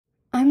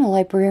I'm a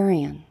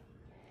librarian.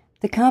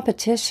 The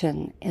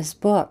competition is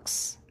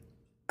books.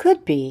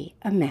 Could be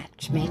a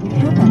match made in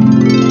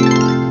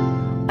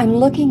heaven. I'm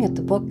looking at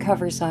the book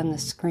covers on the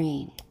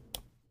screen.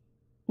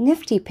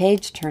 Nifty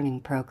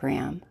page-turning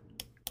program.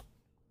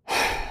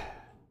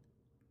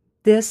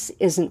 This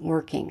isn't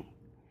working.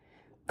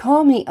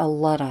 Call me a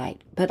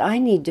Luddite, but I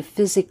need to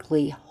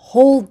physically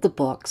hold the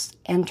books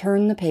and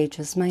turn the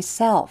pages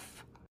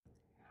myself.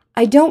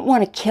 I don't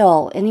want to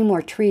kill any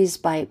more trees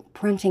by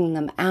printing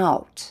them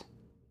out.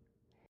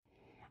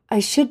 I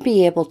should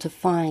be able to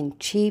find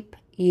cheap,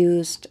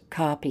 used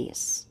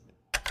copies.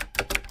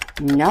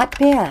 Not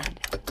bad.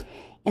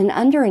 In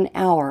under an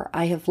hour,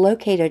 I have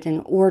located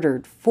and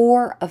ordered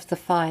 4 of the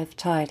 5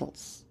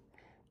 titles.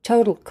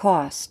 Total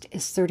cost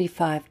is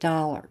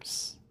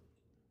 $35.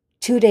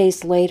 2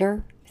 days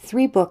later,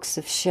 3 books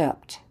have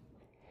shipped.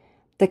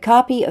 The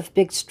copy of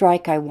Big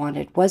Strike I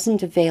wanted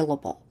wasn't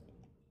available.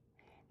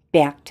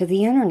 Back to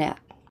the internet.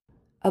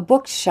 A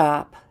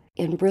bookshop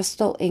in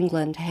Bristol,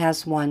 England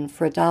has one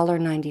for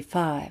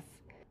 $1.95.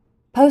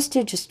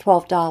 Postage is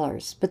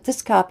 $12, but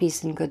this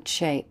copy's in good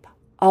shape.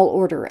 I'll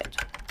order it.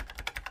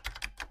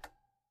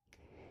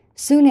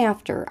 Soon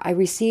after, I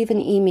receive an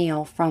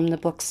email from the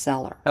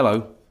bookseller.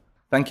 Hello.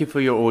 Thank you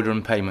for your order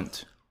and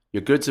payment.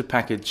 Your goods are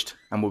packaged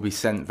and will be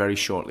sent very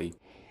shortly.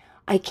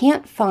 I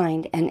can't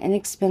find an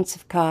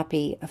inexpensive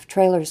copy of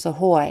Trailers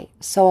Ahoy,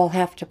 so I'll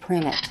have to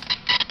print it.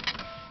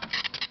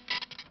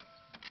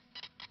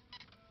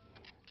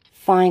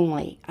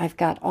 Finally, I've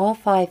got all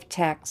 5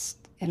 texts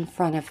in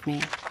front of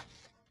me.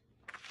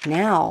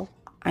 Now,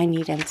 I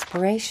need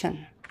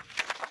inspiration.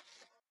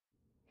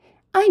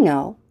 I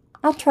know.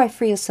 I'll try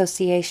free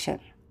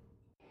association.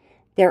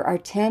 There are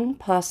 10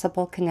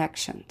 possible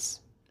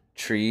connections.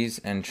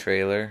 Trees and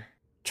trailer.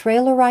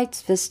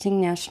 Trailerites visiting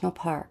national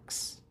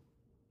parks.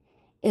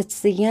 It's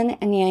the yin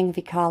and yang of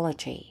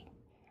ecology.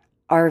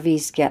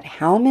 RVs get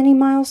how many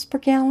miles per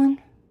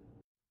gallon?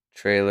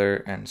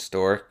 Trailer and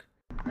stork.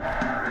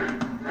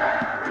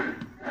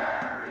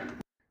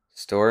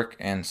 Stork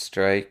and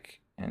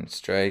strike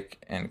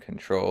and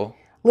control.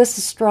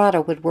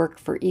 Lysistrata would work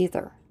for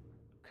either.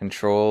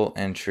 Control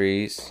and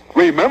trees.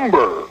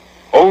 Remember,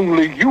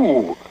 only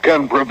you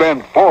can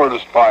prevent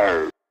forest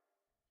fires.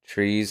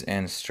 Trees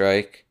and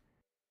strike.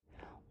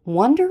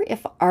 Wonder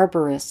if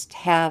arborists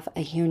have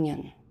a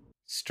union.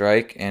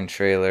 Strike and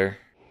trailer.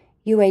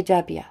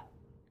 UAW.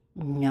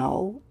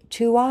 No,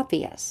 too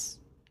obvious.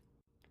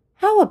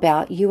 How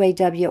about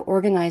UAW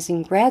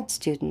organizing grad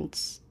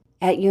students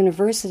at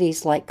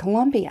universities like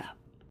Columbia?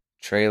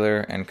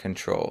 Trailer and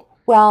control.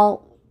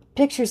 Well,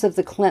 pictures of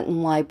the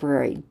Clinton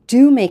Library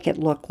do make it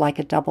look like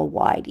a double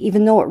wide,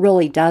 even though it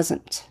really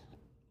doesn't.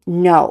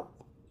 No,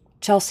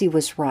 Chelsea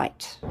was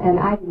right. And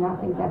I do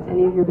not think that's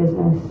any of your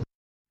business.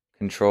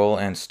 Control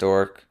and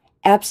stork.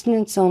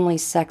 Abstinence-only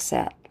sex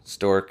ed.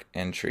 Stork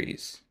and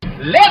trees.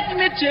 Let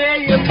me tell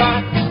you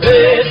about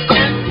birds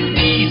and the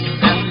bees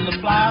and the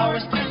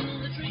flowers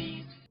and the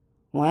trees.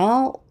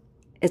 Well,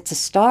 it's a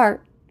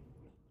start.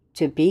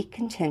 To be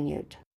continued.